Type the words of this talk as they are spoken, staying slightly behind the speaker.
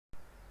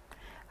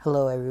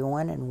Hello,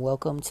 everyone, and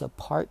welcome to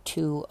part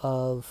two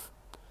of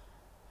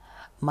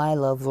my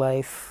love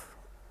life.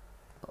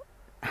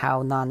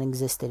 How non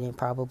existent it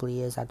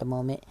probably is at the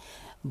moment.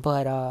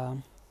 But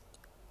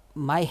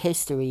my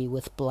history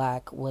with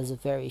Black was a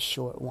very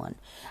short one.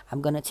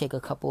 I'm going to take a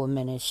couple of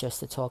minutes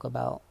just to talk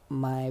about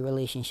my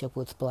relationship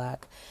with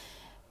Black.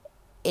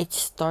 It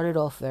started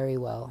off very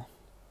well.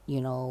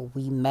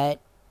 We met,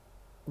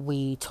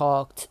 we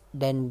talked,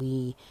 then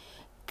we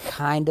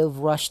kind of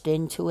rushed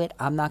into it.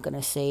 I'm not going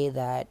to say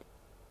that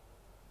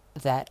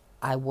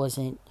I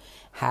wasn't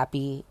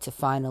happy to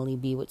finally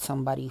be with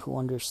somebody who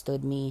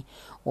understood me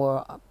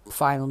or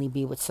finally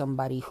be with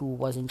somebody who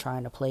wasn't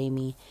trying to play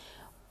me.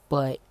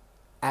 But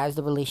as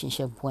the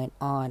relationship went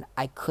on,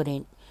 I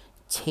couldn't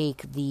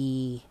take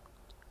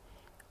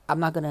I'm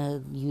not going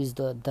to use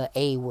the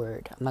A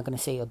word. I'm not going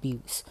to say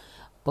abuse.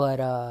 But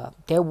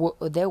there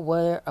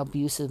were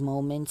abusive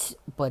moments,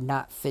 but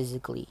not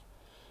physically.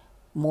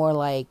 More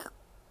like,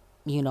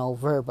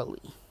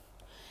 verbally.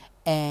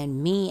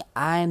 And me,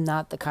 I'm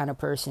not the kind of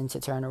person to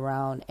turn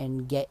around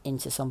and get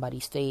into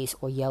somebody's face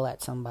or yell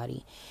at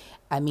somebody.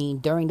 I mean,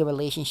 during the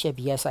relationship,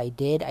 yes, I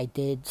did. I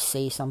did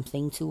say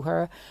something to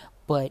her,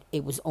 but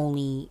it was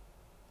only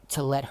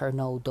to let her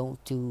know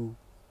don't do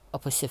a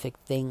specific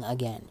thing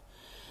again.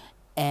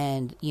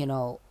 And,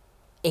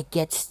 it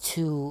gets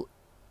to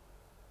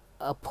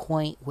a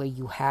point where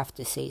you have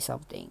to say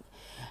something.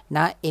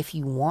 Not if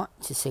you want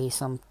to say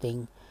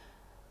something,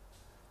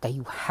 that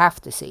you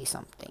have to say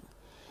something.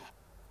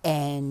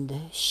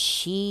 And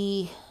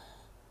she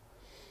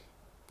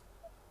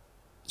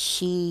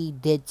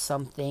did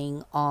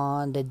something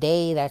on the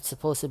day that's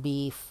supposed to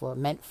be for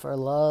meant for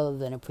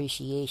love and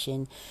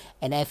appreciation.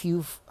 And if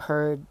you've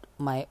heard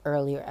my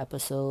earlier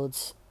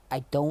episodes,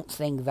 I don't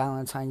think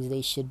Valentine's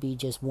Day should be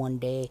just one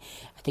day.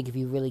 I think if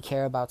you really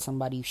care about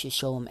somebody, you should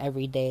show them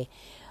every day.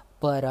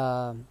 But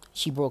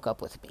she broke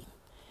up with me.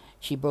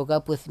 She broke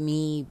up with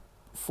me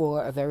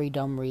for a very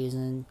dumb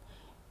reason.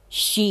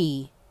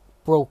 She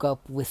broke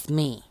up with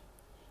me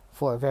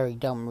for a very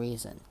dumb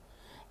reason.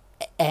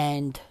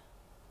 And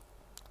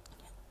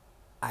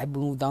I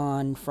moved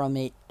on from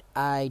it.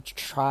 I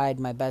tried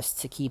my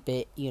best to keep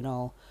it,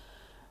 to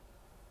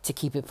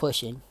keep it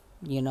pushing,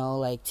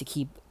 like to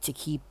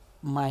keep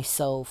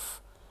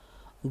myself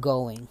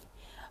going.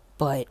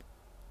 But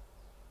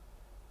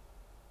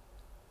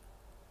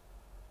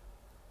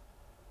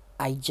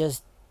I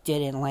just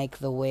didn't like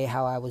the way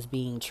how I was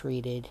being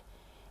treated.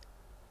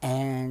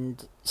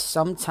 And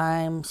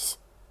sometimes,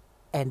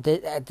 and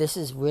this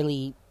is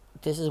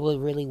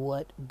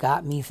what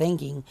got me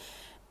thinking.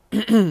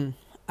 I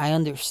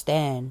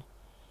understand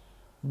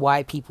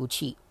why people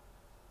cheat.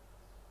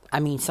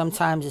 I mean,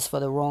 sometimes it's for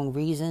the wrong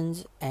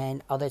reasons,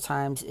 and other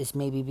times it's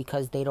maybe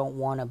because they don't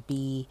want to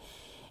be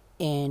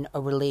in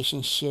a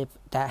relationship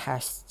that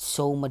has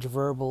so much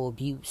verbal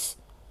abuse.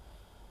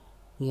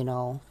 You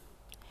know.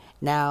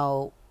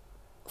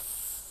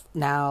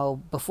 Now,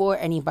 before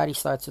anybody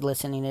starts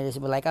listening to this,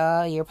 be like,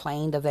 "Oh, you're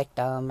playing the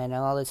victim," and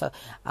all this stuff.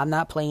 I'm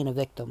not playing a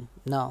victim.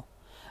 No,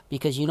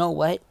 because you know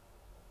what?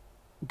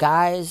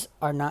 Guys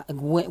are not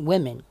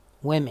women,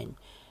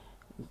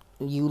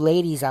 you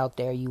ladies out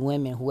there, you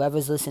women,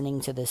 whoever's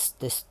listening to this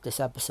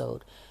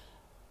episode,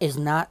 is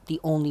not the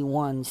only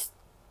ones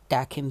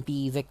that can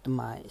be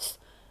victimized.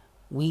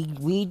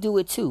 We do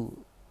it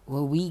too.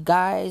 When we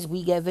guys,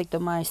 we get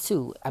victimized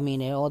too. I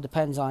mean, it all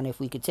depends on if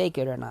we could take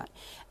it or not.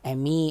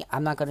 And me,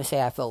 I'm not gonna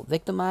say I felt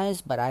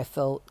victimized, but I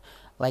felt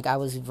like I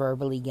was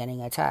verbally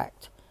getting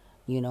attacked.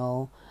 You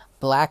know,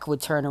 Black would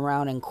turn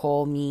around and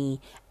call me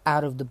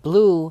out of the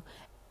blue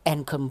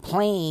and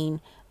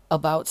complain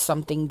about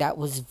something that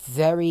was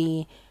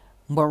very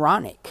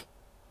moronic.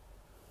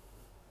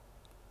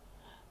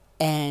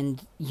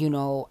 And,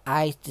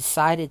 I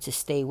decided to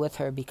stay with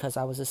her because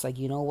I was just like,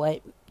 you know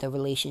what? The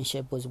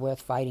relationship was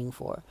worth fighting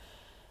for.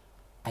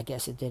 I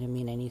guess it didn't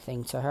mean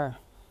anything to her.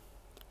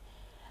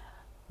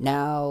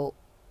 Now,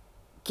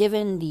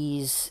 given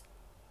these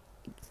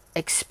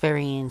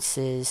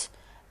experiences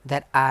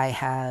that I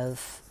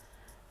have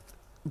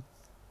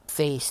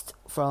faced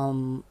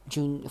from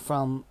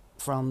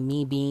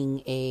me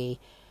being a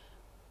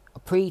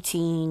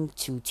preteen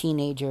to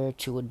teenager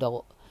to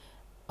adult,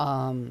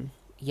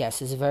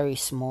 yes, it's very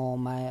small.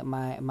 My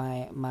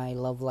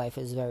love life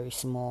is very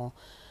small,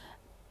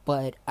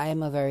 but I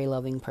am a very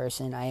loving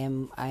person. I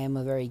am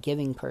a very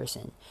giving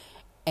person,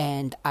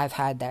 and I've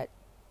had that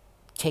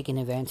taken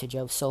advantage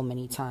of so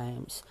many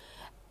times.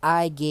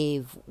 I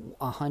gave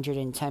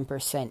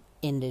 110%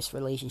 in this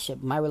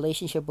relationship. My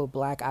relationship with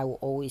Black, I will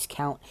always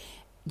count,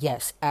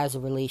 yes, as a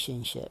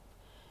relationship.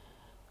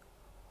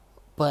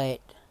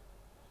 But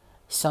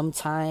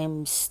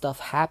sometimes stuff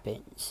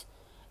happens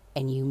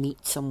and you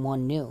meet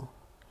someone new.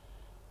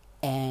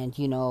 And,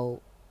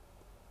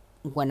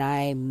 when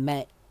I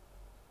met,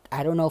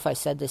 I don't know if I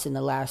said this in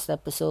the last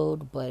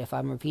episode, but if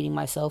I'm repeating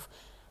myself,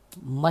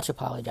 much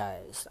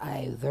apologize.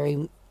 I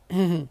very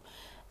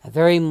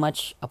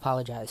much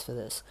apologize for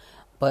this.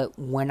 But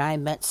when I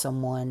met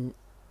someone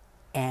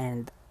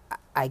and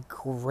I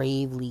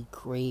gravely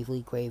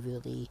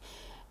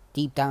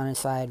deep down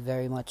inside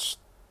very much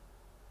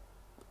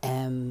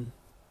am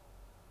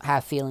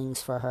have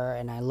feelings for her,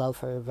 and I love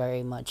her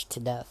very much to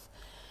death.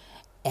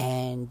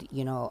 And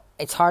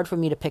it's hard for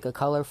me to pick a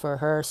color for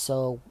her,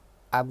 so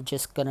I'm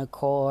just gonna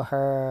call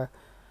her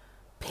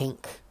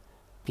pink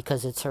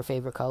because it's her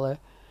favorite color.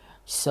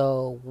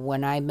 So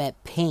when I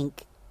met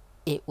Pink,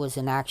 it's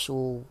an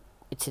actual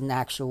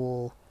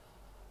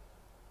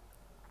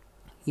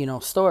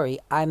story.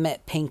 I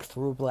met Pink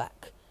through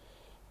Black.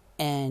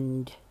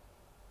 And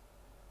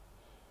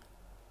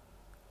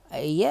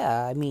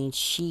yeah, I mean,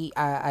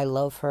 I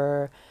love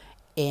her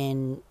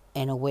in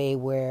a way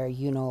where,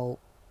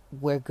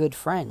 we're good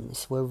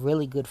friends. We're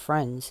really good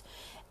friends.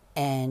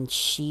 And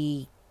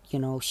she's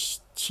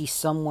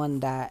someone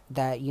that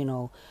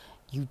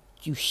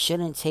you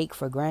shouldn't take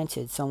for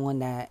granted. Someone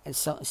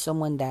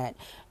that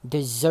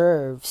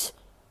deserves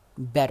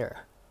better,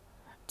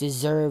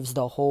 deserves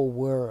the whole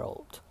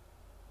world.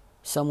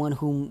 Someone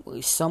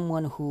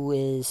who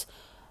is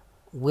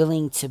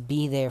willing to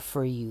be there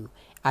for you.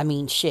 I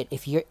mean, shit,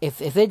 if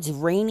it's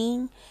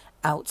raining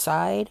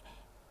outside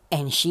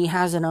and she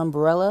has an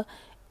umbrella,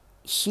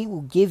 she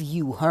will give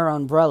you her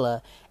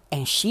umbrella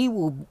and she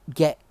will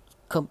get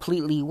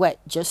completely wet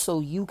just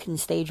so you can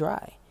stay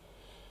dry.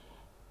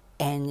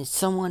 And it's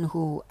someone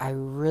who I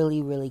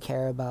really, really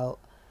care about.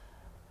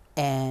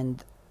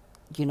 And,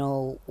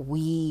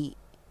 we're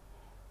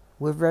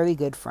very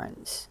good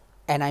friends.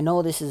 And I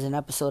know this is an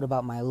episode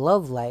about my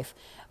love life,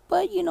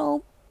 but,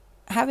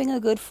 having a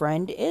good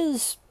friend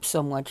is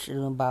so much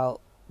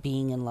about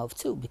being in love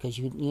too, because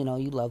you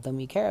love them,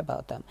 you care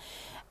about them.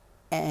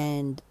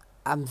 And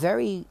I'm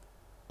very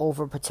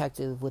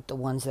overprotective with the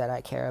ones that I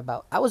care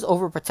about. I was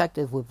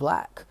overprotective with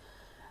Black,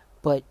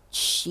 but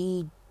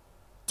she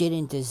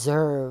didn't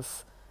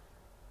deserve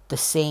the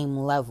same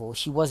level.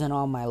 She wasn't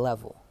on my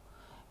level.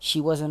 She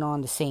wasn't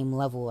on the same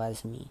level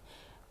as me.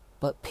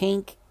 But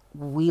Pink,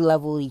 we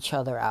level each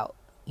other out.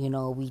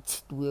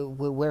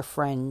 We're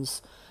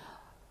friends.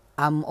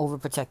 I'm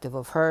overprotective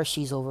of her.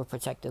 She's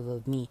overprotective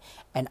of me.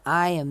 And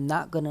I am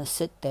not going to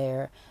sit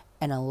there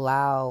and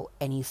allow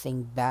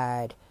anything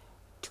bad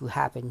to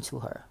happen to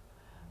her.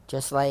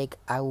 Just like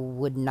I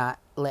would not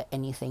let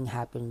anything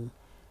happen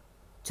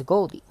to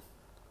Goldie.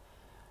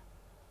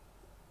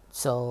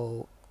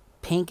 So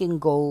Pink and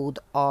Gold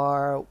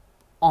are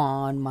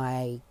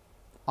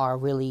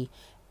really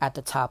at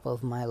the top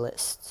of my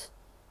list.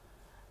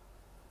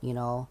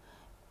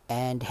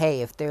 And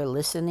hey, if they're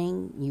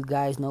listening, you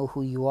guys know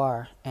who you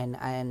are. And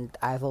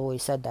I've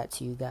always said that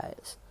to you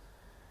guys.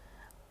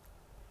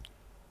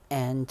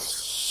 And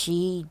just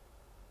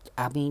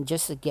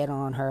to get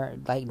on her,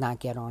 like not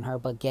get on her,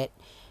 but get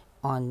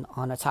on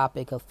a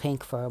topic of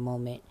Pink for a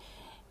moment.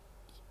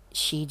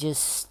 She's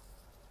just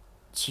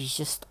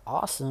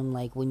awesome.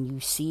 Like when you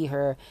see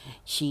her,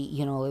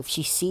 if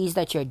she sees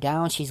that you're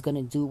down, she's going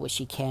to do what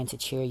she can to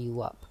cheer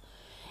you up.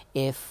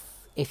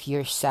 If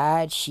you're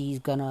sad, she's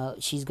gonna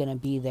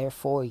be there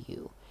for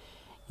you.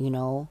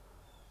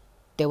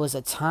 There was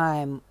a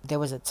time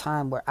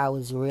where I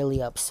was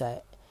really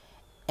upset,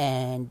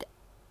 and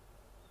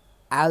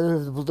out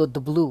of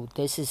the blue,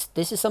 this is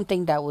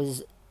something that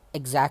was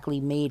exactly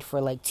made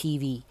for like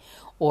TV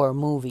or a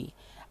movie.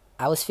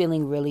 I was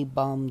feeling really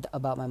bummed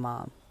about my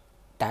mom.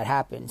 That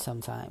happens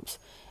sometimes.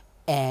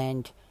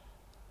 And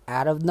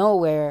out of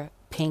nowhere,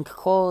 Pink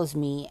calls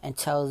me and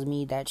tells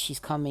me that she's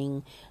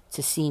coming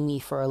to see me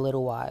for a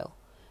little while.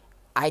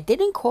 I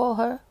didn't call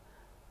her,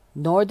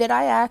 nor did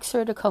I ask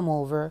her to come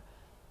over.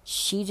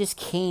 She just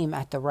came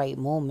at the right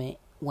moment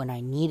when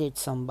I needed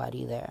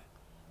somebody there.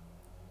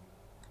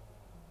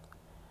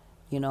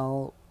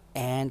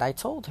 And I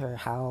told her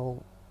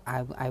how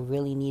I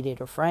really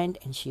needed a friend,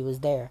 and she was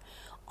there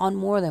on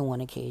more than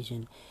one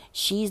occasion.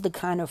 She's the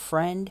kind of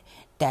friend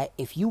that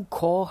if you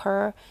call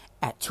her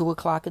at 2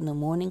 o'clock in the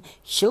morning,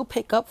 she'll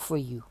pick up for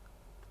you.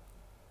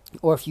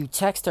 Or if you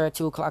text her at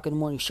 2 o'clock in the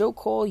morning, she'll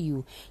call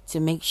you to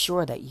make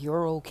sure that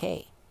you're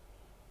okay.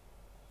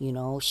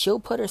 She'll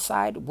put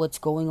aside what's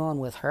going on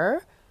with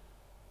her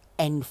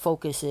and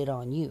focus it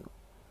on you.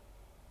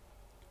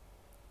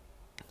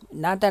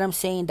 Not that I'm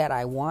saying that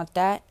I want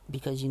that,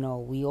 because,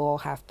 we all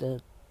have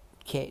to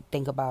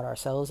think about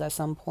ourselves at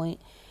some point.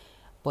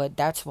 But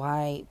that's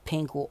why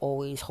Pink will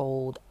always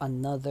hold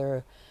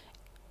another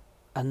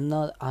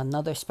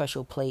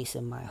special place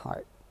in my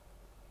heart.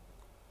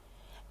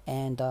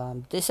 And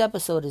this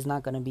episode is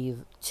not going to be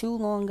too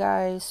long,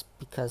 guys,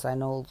 because I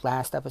know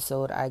last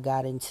episode I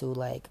got into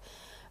like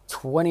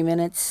 20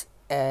 minutes,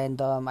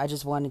 and I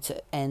just wanted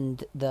to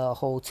end the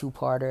whole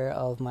two-parter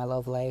of my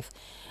love life.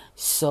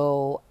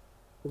 So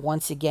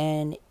once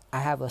again, I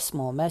have a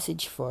small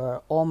message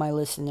for all my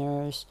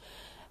listeners.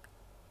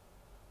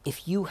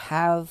 If you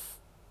have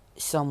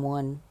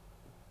someone,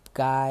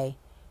 guy,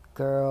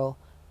 girl,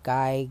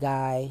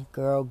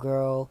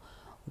 girl,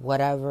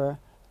 whatever,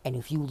 and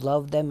if you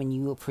love them and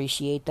you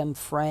appreciate them,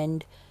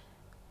 friend,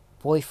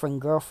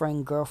 boyfriend,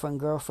 girlfriend,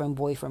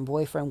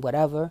 boyfriend,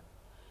 whatever,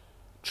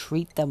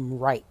 treat them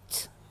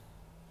right.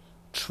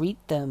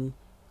 Treat them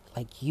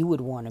like you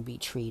would want to be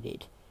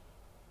treated.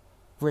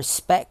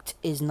 respect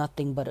is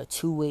nothing but a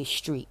two-way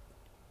street.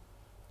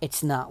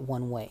 It's not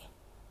one way.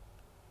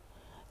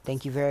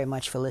 Thank you very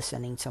much for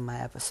listening to my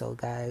episode,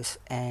 guys.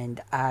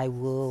 And I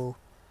will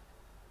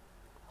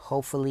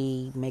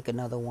hopefully make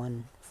another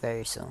one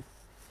very soon.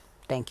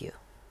 Thank you.